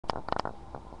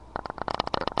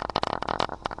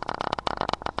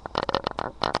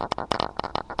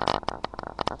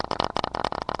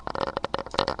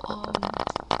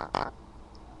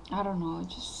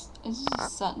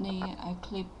suddenly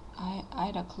I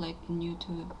had a click in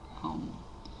YouTube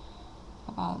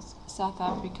about South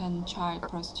African child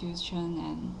prostitution,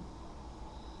 and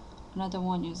another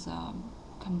one is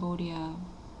Cambodia.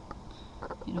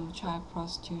 You know, child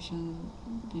prostitution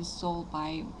is sold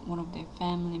by one of their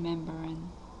family member,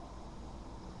 and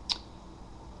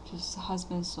just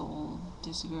husband sold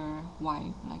this girl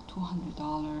wife like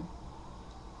 $200.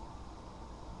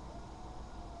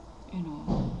 You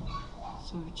know,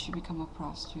 so she became a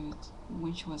prostitute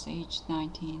when she was age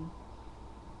 19.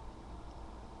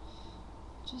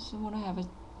 Just want to have a,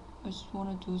 I just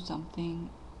want to do something,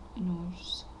 you know.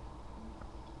 Just,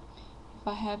 if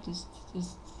I have this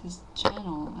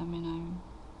channel, I mean,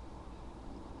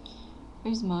 I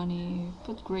raise money,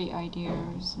 put great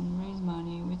ideas, and raise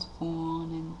money with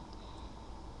phone, and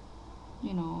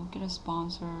you know, get a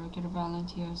sponsor, get a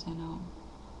volunteers, and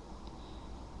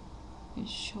it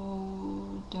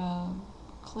showed the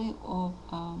clip of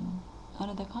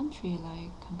another country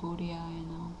like Cambodia,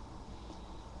 and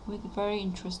with a very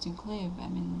interesting clip. I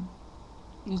mean,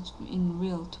 it's in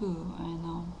real too,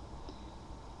 and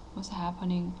what's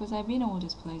happening, because I've been all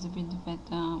this place. I've been to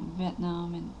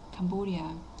Vietnam, and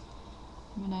Cambodia.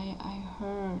 I mean, I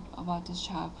heard about this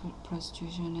child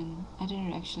prostitution, and I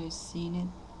didn't actually seen it.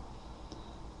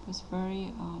 It was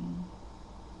very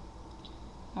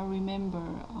I remember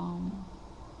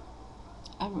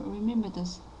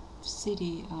this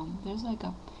city. There's like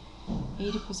a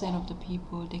 80% of the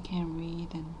people, they can't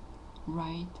read and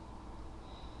write,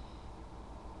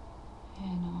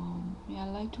 and yeah, I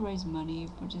like to raise money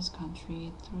for this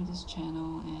country through this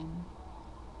channel, and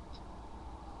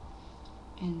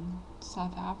in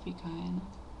South Africa, and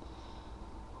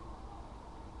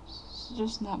it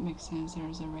does not make sense.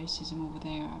 There's a racism over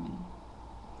there. I mean,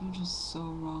 you're just so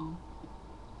wrong.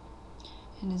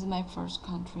 And this is my first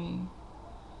country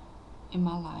in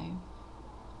my life